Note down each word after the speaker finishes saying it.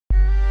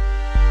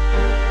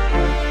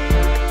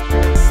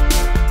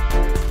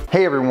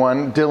Hey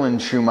everyone,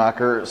 Dylan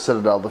Schumacher,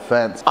 Citadel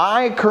Defense.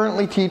 I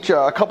currently teach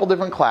a couple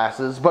different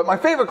classes, but my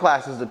favorite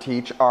classes to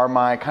teach are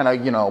my kind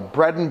of,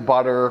 bread and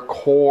butter,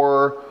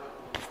 core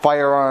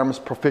firearms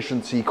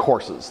proficiency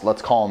courses.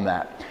 Let's call them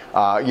that.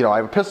 I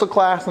have a pistol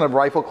class and a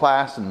rifle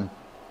class, and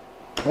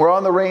we're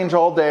on the range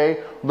all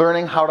day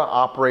learning how to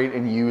operate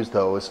and use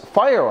those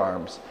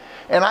firearms.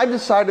 And I've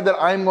decided that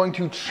I'm going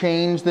to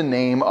change the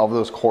name of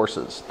those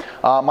courses.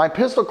 My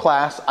pistol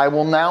class I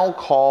will now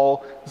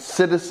call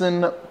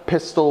Citizen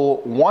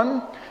Pistol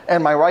 1,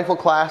 and my rifle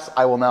class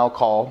I will now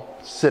call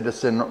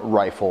Citizen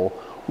Rifle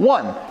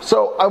 1.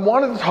 So I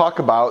wanted to talk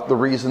about the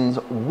reasons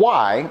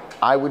why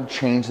I would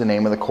change the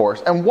name of the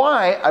course and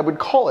why I would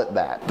call it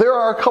that. There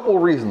are a couple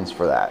reasons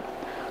for that.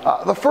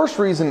 The first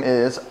reason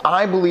is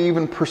I believe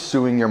in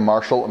pursuing your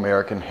martial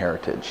American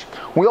heritage.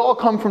 We all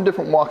come from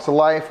different walks of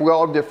life, we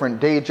all have different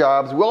day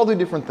jobs, we all do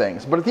different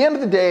things, but at the end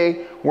of the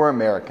day, we're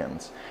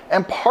Americans.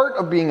 And part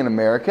of being an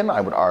American,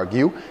 I would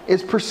argue,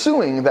 is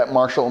pursuing that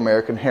martial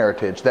American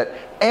heritage, that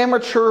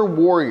amateur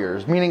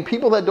warriors, meaning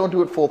people that don't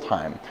do it full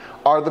time,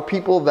 are the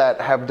people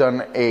that have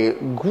done a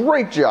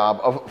great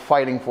job of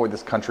fighting for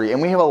this country,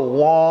 and we have a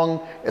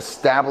long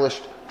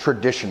established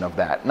tradition of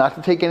that. Not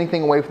to take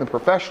anything away from the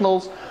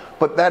professionals,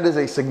 but that is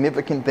a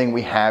significant thing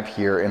we have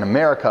here in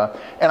America.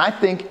 And I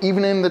think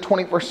even in the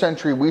 21st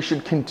century, we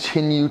should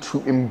continue to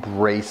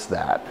embrace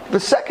that. The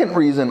second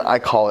reason I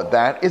call it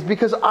that is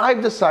because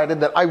I've decided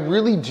that I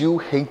really do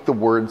hate the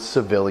word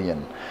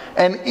civilian.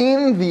 And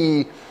in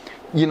the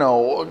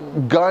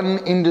gun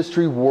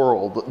industry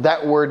world,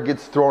 that word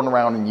gets thrown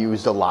around and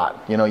used a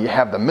lot. You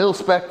have the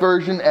mil-spec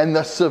version and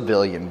the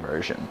civilian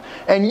version.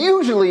 And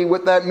usually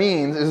what that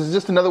means is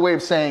just another way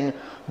of saying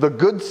the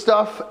good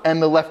stuff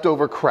and the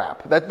leftover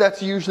crap.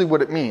 That's usually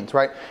what it means,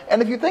 right?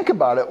 And if you think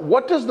about it,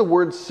 what does the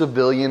word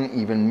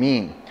civilian even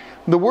mean?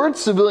 The word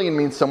civilian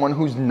means someone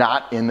who's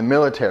not in the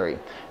military.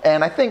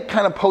 And I think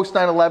kind of post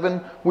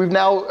 9/11, we've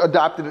now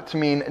adopted it to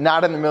mean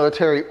not in the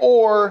military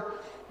or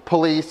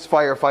police,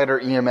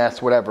 firefighter,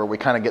 EMS, whatever. We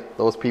kind of get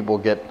those people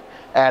get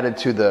added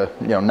to the,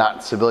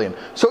 not civilian.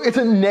 So it's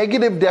a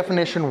negative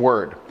definition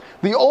word.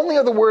 The only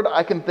other word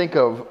I can think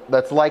of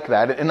that's like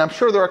that, and I'm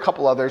sure there are a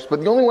couple others,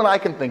 but the only one I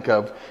can think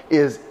of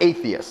is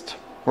atheist,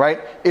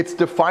 right? It's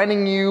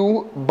defining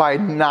you by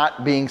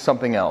not being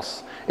something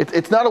else.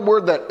 It's not a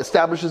word that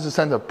establishes a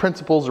sense of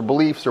principles or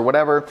beliefs or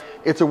whatever.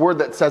 It's a word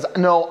that says,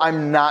 no,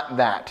 I'm not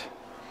that,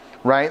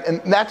 right?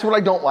 And that's what I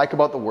don't like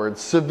about the word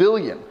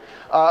civilian.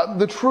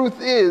 The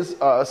truth is,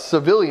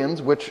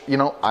 civilians, which,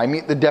 I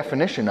meet the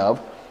definition of,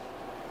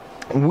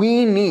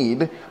 we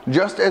need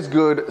just as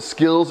good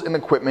skills and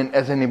equipment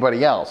as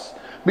anybody else.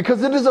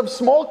 Because it is of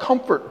small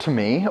comfort to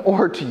me,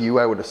 or to you,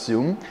 I would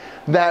assume,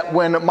 that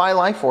when my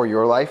life or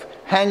your life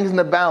hangs in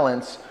the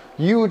balance,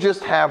 you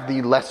just have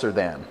the lesser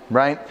than,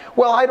 right?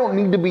 Well, I don't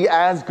need to be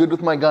as good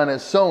with my gun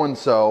as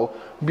so-and-so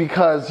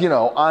because,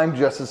 I'm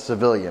just a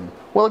civilian.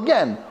 Well,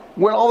 again,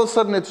 when all of a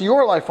sudden it's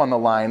your life on the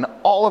line,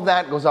 all of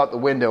that goes out the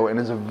window and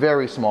is a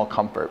very small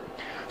comfort.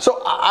 So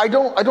I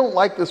don't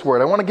like this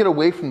word. I want to get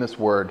away from this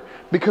word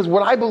because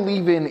what I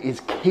believe in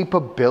is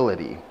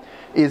capability,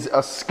 is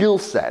a skill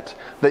set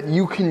that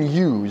you can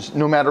use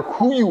no matter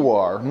who you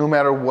are, no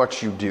matter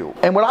what you do.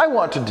 And what I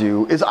want to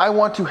do is I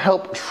want to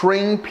help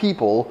train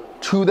people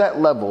to that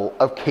level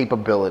of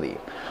capability.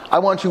 I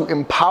want to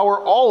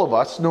empower all of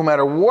us, no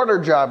matter what our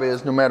job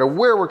is, no matter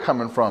where we're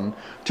coming from,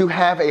 to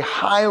have a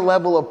high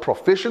level of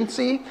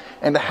proficiency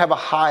and to have a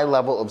high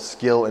level of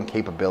skill and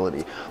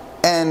capability.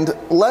 And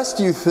lest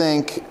you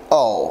think,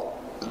 oh,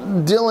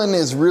 Dylan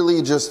is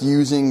really just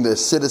using the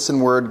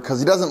citizen word because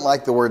he doesn't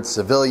like the word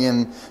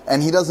civilian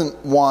and he doesn't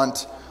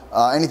want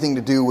anything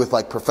to do with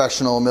like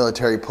professional,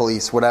 military,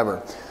 police,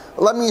 whatever.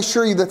 Let me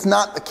assure you that's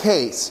not the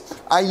case.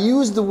 I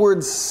use the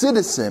word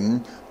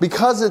citizen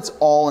because it's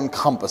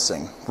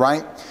all-encompassing,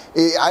 right?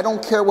 I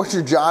don't care what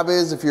your job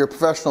is, if you're a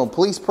professional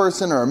police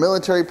person or a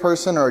military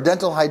person or a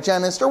dental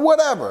hygienist or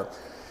whatever.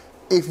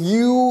 If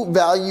you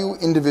value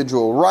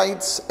individual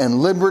rights and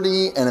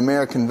liberty and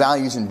American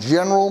values in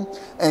general,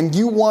 and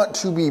you want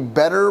to be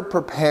better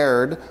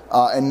prepared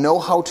and know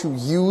how to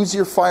use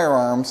your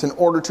firearms in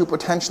order to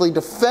potentially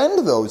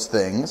defend those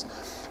things,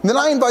 then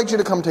I invite you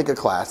to come take a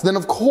class. Then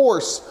of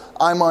course,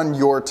 I'm on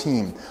your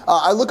team.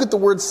 I look at the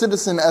word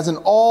citizen as an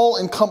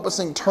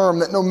all-encompassing term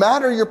that no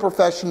matter your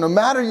profession, no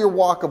matter your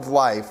walk of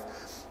life,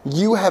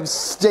 you have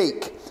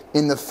stake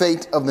in the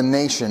fate of the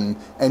nation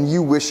and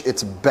you wish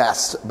its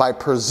best by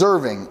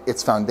preserving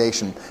its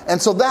foundation.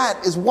 And so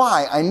that is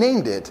why I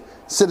named it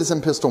Citizen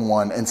Pistol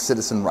 1 and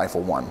Citizen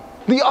Rifle 1.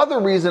 The other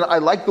reason I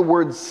like the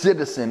word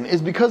citizen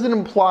is because it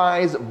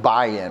implies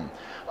buy-in.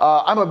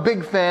 I'm a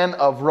big fan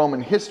of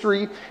Roman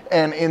history,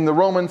 and in the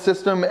Roman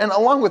system, and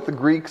along with the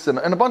Greeks and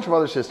a bunch of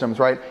other systems,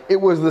 right, it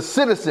was the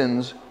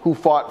citizens who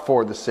fought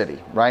for the city,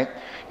 right?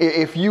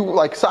 If you,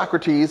 like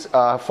Socrates,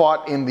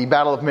 fought in the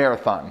Battle of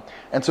Marathon,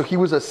 and so he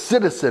was a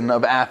citizen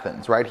of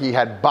Athens, right? He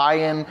had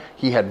buy-in,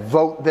 he had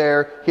vote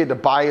there, he had to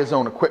buy his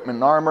own equipment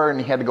and armor, and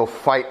he had to go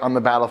fight on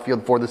the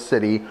battlefield for the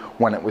city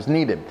when it was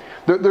needed.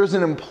 There's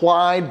an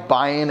implied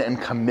buy-in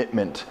and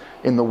commitment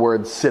in the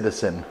word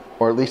citizen,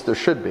 or at least there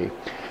should be.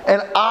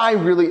 And I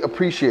really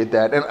appreciate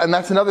that, and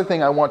that's another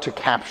thing I want to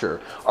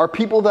capture, are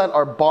people that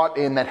are bought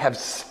in, that have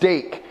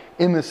stake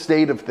in the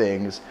state of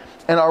things,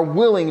 and are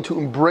willing to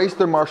embrace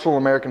their martial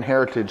American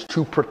heritage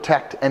to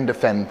protect and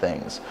defend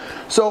things.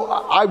 So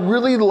I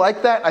really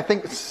like that. I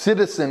think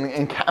citizen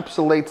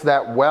encapsulates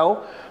that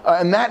well.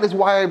 And that is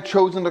why I've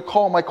chosen to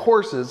call my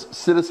courses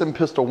Citizen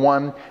Pistol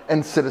 1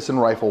 and Citizen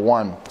Rifle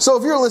 1. So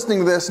if you're listening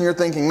to this and you're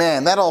thinking,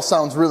 man, that all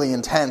sounds really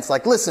intense,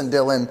 like, listen,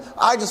 Dylan,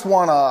 I just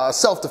want a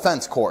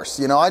self-defense course.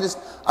 You know, I just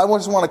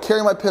want to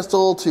carry my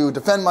pistol to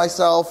defend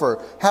myself,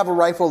 or have a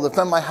rifle to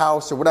defend my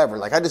house, or whatever.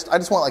 Like, I just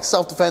want like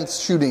self-defense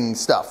shooting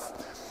stuff.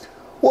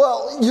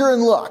 Well, you're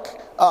in luck.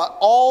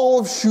 All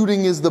of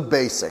shooting is the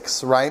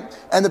basics, right?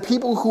 And the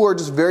people who are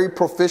just very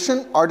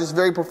proficient are just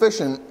very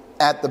proficient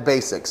at the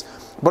basics.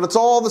 But it's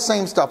all the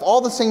same stuff.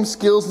 All the same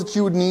skills that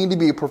you would need to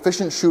be a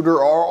proficient shooter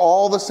are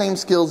all the same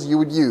skills you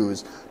would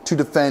use to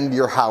defend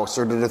your house,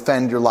 or to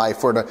defend your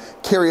life, or to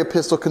carry a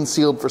pistol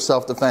concealed for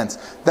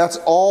self-defense. That's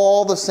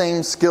all the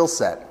same skill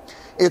set.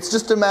 It's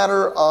just a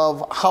matter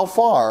of how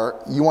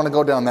far you want to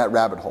go down that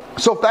rabbit hole.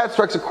 So if that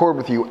strikes a chord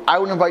with you, I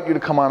would invite you to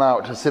come on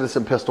out to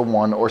Citizen Pistol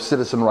 1 or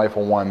Citizen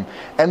Rifle 1,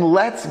 and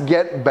let's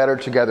get better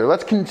together.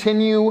 Let's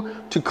continue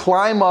to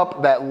climb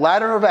up that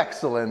ladder of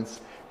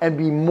excellence and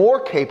be more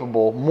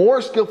capable,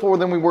 more skillful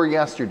than we were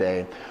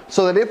yesterday,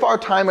 so that if our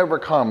time ever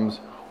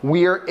comes,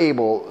 we are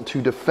able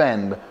to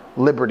defend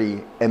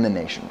liberty and the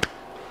nation.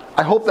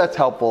 I hope that's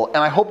helpful, and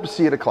I hope to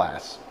see you at a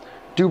class.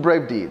 Do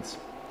brave deeds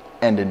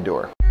and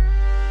endure.